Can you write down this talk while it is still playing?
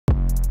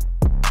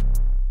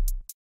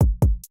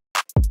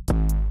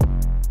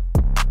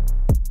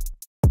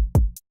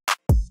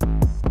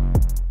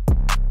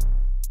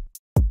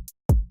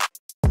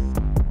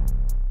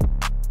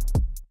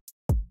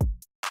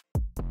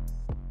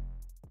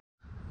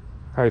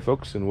Hi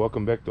folks, and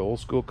welcome back to Old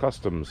School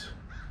Customs.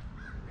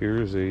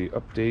 Here's a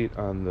update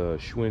on the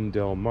Schwinn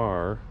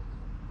Delmar.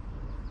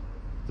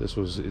 This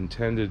was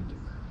intended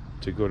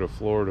to go to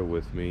Florida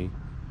with me,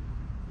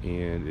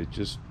 and it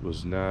just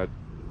was not,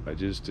 I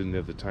just didn't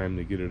have the time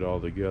to get it all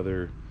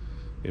together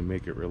and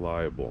make it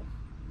reliable.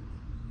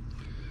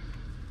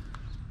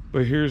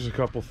 But here's a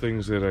couple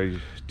things that I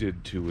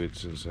did to it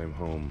since I'm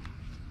home.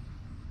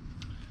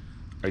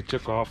 I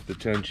took off the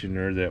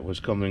tensioner that was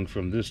coming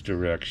from this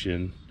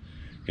direction,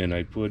 and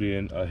I put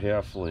in a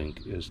half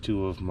link, as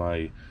two of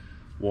my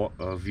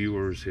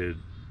viewers had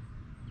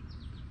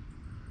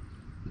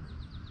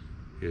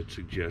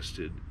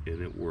suggested,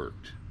 and it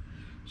worked.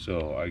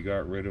 So I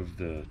got rid of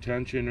the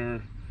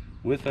tensioner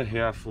with a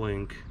half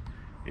link,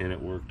 and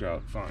it worked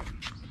out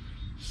fine.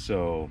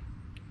 So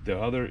the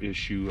other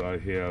issue I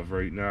have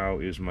right now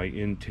is my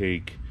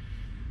intake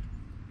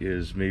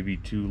is maybe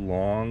too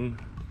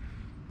long,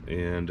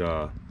 and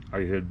I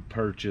had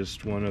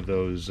purchased one of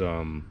those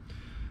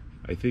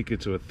I think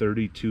it's a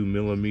 32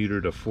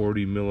 millimeter to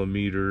 40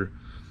 millimeter,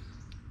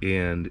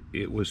 and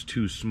it was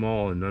too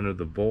small and none of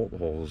the bolt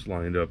holes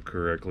lined up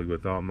correctly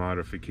without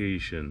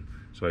modification,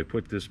 so I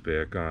put this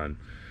back on.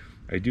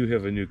 I do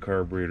have a new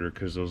carburetor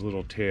because those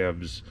little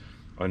tabs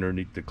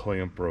underneath the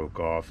clamp broke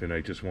off, and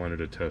I just wanted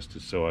to test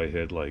it, so I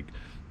had like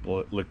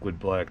liquid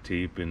black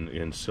tape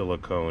and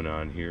silicone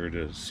on here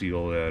to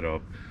seal that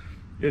up.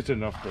 It's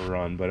enough to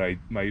run, but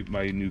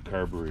my new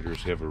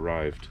carburetors have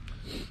arrived.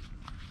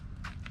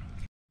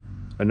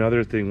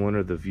 Another thing, one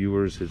of the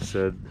viewers had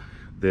said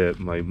that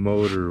my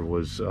motor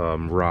was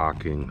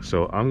rocking,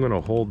 so I'm going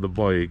to hold the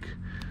bike.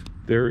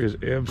 There is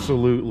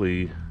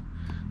absolutely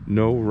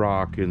no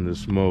rock in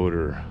this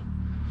motor.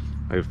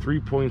 I have 3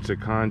 points of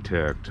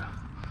contact.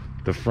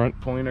 The front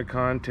point of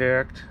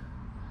contact,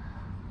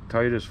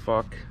 tight as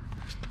fuck.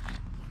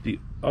 The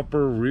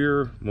upper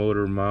rear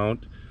motor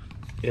mount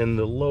and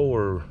the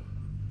lower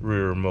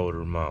rear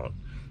motor mount,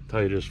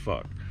 tight as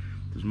fuck.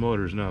 This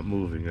motor's not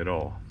moving at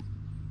all.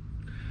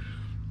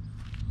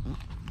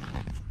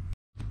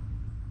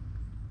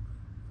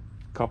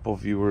 Couple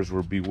viewers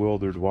were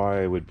bewildered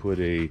why I would put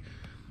a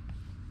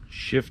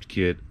shift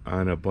kit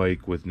on a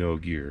bike with no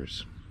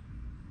gears.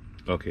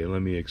 Okay,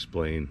 let me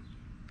explain.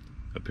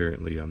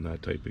 Apparently I'm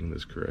not typing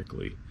this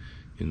correctly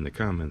in the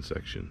comment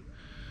section.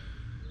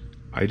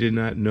 I did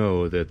not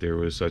know that there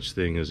was such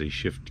thing as a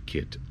shift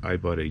kit. I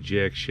bought a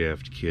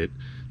Jackshaft kit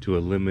to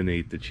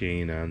eliminate the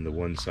chain on the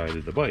one side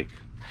of the bike.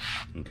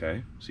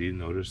 Okay, see,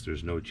 notice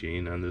there's no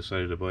chain on this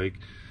side of the bike.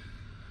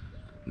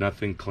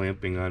 Nothing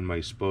clamping on my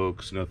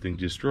spokes, nothing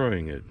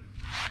destroying it.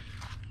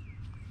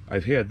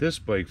 I've had this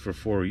bike for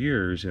 4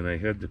 years, and I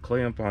had the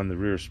clamp on the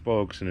rear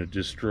spokes, and it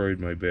destroyed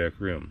my back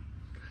rim.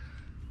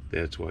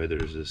 That's why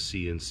there's a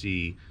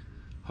CNC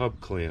hub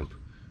clamp,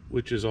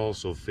 which is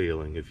also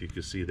failing. If you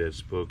can see that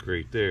spoke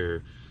right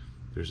there,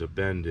 there's a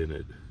bend in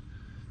it.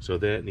 So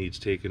that needs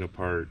taken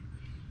apart,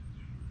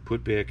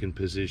 put back in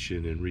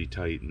position, and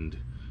retightened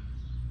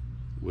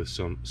with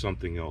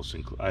something else.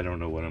 I don't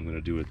know what I'm going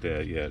to do with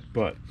that yet,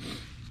 but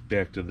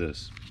back to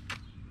this.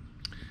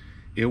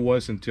 It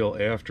wasn't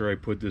until after I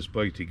put this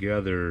bike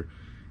together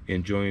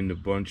and joined a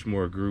bunch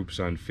more groups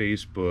on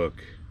Facebook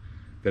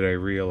that I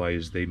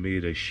realized they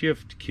made a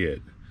shift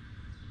kit,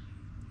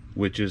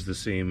 which is the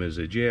same as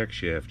a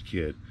Jackshaft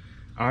kit.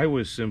 I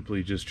was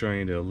simply just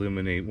trying to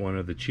eliminate one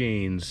of the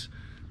chains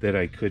that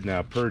I could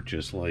not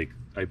purchase. Like,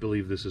 I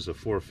believe this is a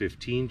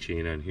 415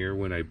 chain on here.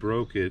 When I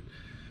broke it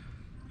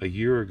a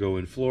year ago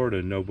in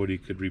Florida, nobody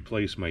could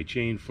replace my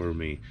chain for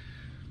me.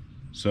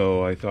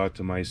 So I thought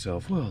to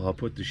myself, well, I'll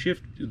put the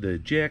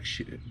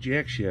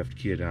Jackshaft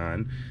kit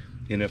on,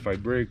 and if I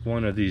break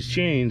one of these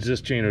chains, this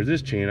chain or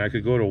this chain, I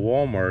could go to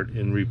Walmart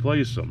and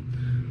replace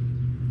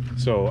them.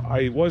 So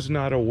I was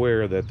not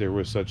aware that there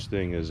was such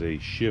thing as a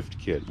shift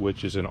kit,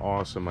 which is an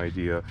awesome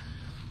idea.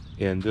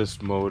 And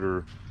this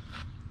motor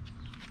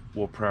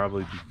will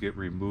probably get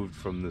removed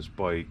from this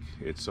bike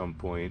at some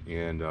point,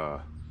 and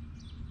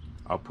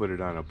I'll put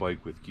it on a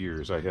bike with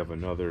gears. I have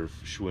another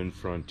Schwinn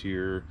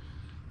Frontier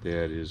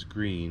that is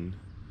green.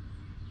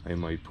 I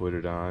might put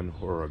it on,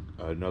 or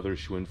another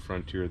Schwinn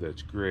Frontier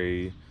that's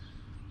gray.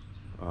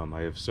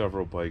 I have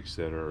several bikes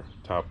that are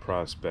top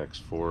prospects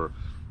for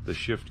the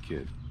shift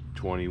kit,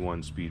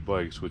 21 speed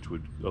bikes, which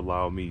would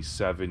allow me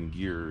 7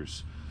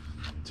 gears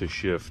to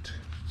shift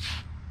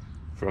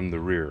from the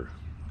rear.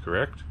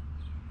 Correct?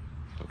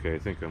 Okay, I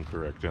think I'm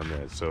correct on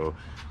that. So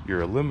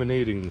you're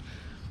eliminating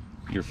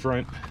your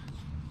front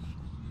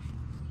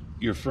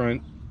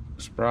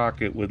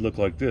sprocket would look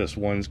like this.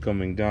 One's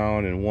coming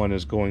down and one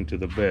is going to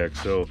the back.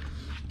 So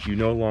you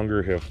no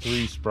longer have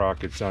 3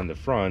 sprockets on the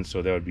front,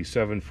 so that would be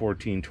 7,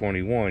 14,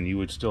 21. You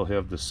would still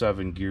have the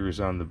 7 gears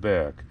on the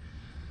back.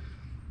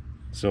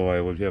 So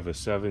I would have a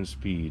 7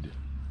 speed,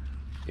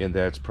 and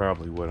that's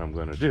probably what I'm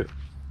going to do.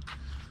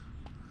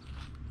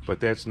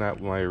 But that's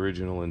not my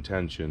original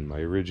intention. My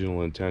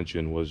original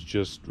intention was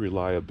just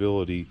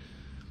reliability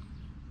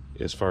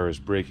as far as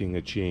breaking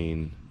a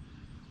chain,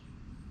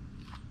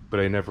 but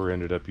I never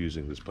ended up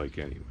using this bike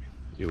anyway.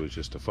 It was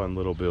just a fun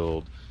little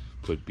build,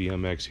 put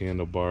BMX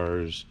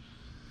handlebars.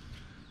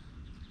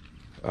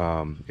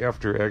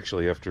 After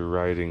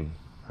riding,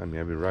 I mean,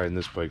 I've been riding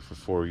this bike for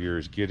 4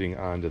 years. Getting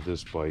onto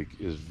this bike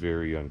is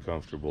very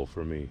uncomfortable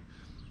for me.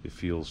 It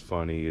feels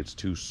funny. It's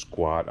too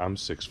squat. I'm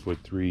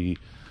 6'3",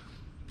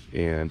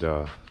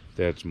 and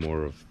that's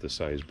more of the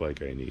size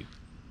bike I need.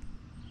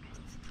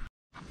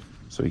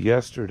 So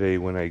yesterday,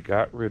 when I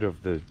got rid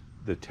of the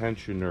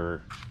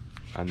tensioner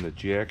on the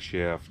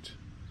Jackshaft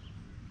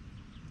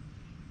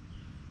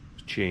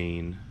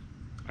chain,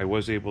 I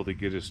was able to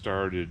get it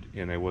started,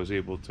 and I was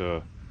able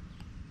to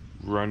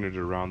run it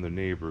around the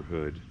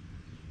neighborhood.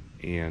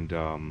 And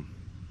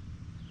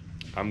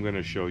I'm going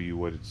to show you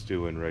what it's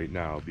doing right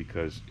now,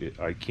 because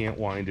I can't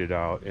wind it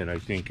out, and I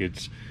think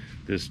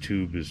this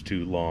tube is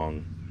too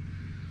long.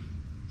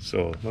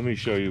 So let me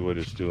show you what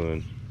it's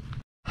doing.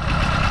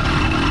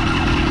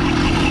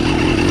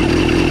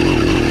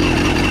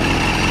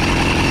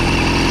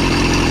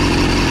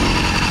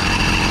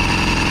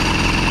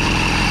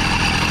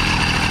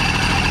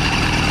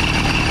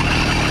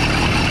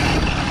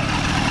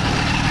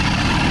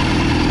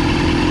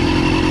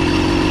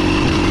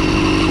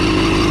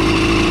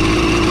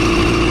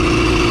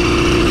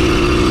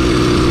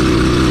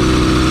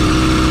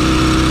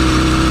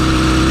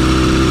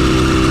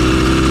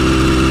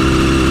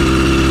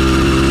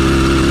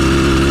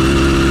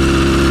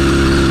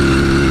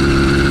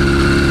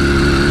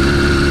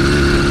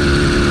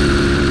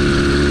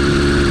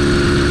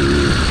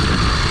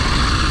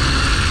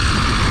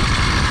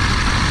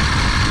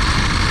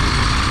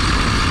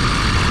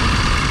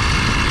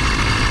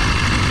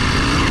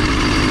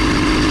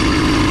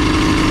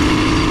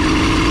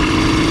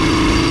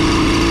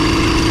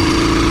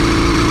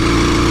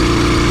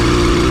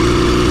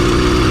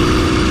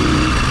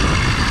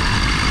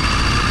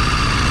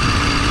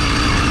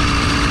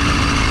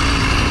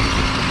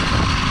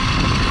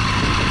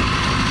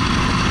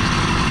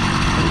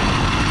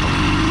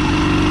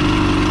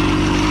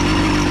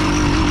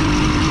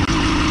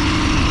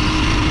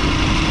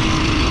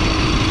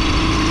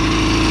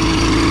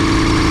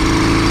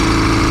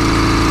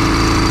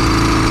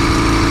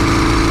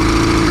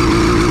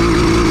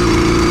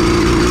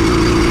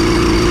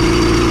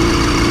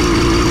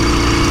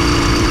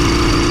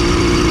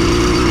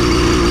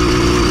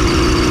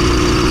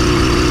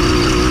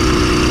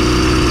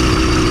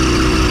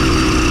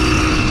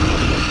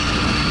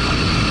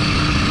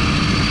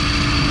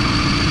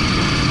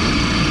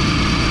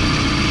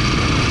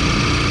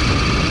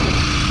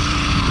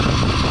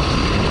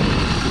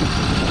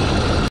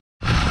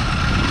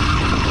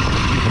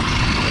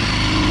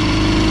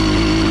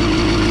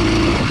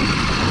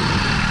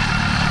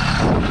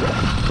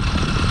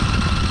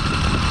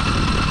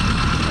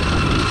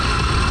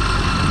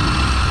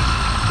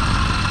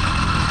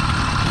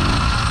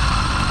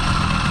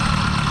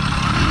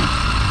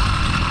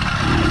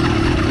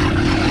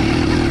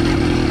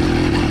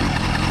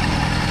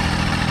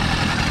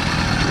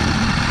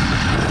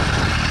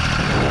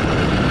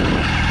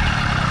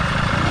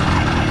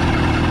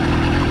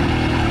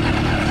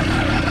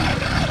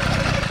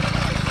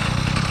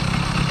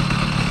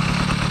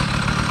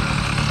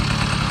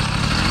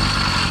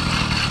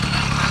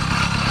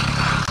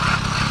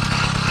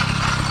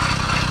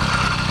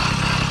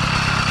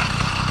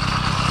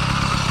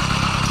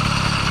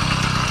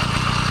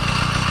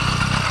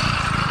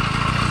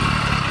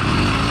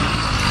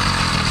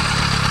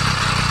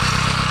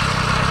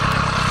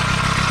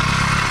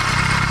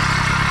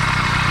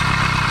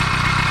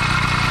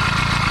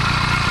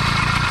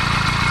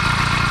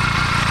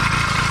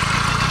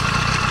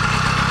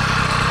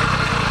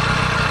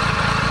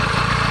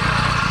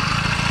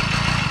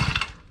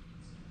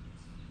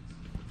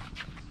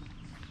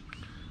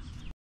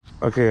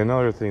 Okay,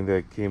 another thing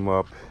that came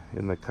up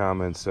in the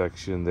comment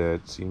section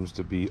that seems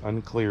to be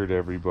unclear to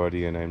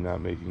everybody, and I'm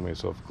not making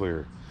myself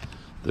clear.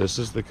 This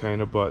is the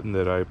kind of button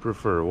that I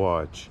prefer.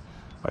 Watch.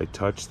 I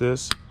touch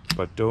this,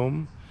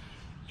 ba-doom,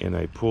 and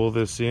I pull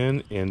this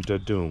in, and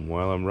da-doom,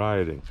 while I'm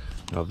riding.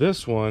 Now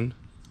this one,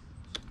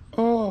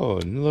 oh,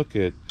 and look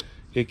it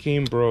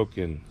came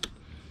broken.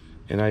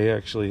 And I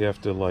actually have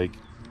to, like,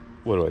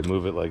 what do I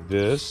move it like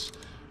this?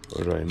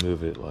 Or do I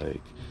move it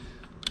like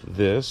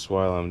this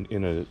while I'm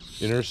in an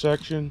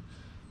intersection?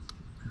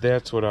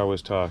 That's what I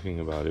was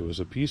talking about. It was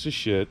a piece of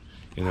shit,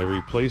 and I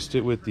replaced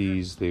it with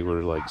these. They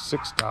were like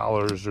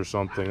 $6 or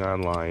something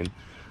online.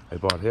 I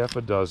bought half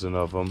a dozen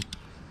of them.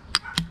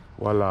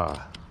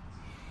 Voila.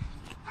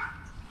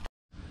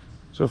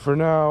 So for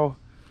now,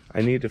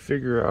 I need to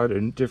figure out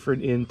a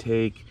different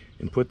intake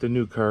and put the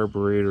new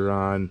carburetor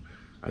on.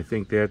 I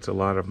think that's a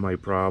lot of my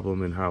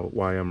problem, and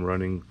why I'm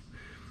running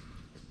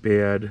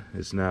bad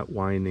is not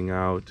winding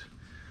out.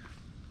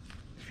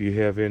 If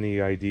you have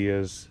any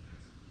ideas,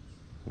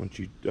 once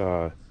you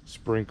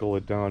sprinkle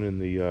it down in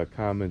the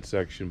comment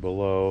section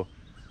below.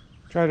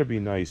 Try to be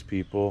nice,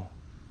 people.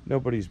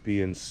 Nobody's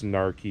being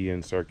snarky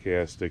and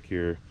sarcastic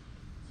here.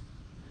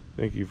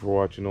 Thank you for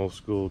watching Old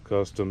School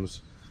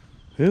Customs.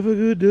 Have a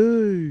good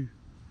day.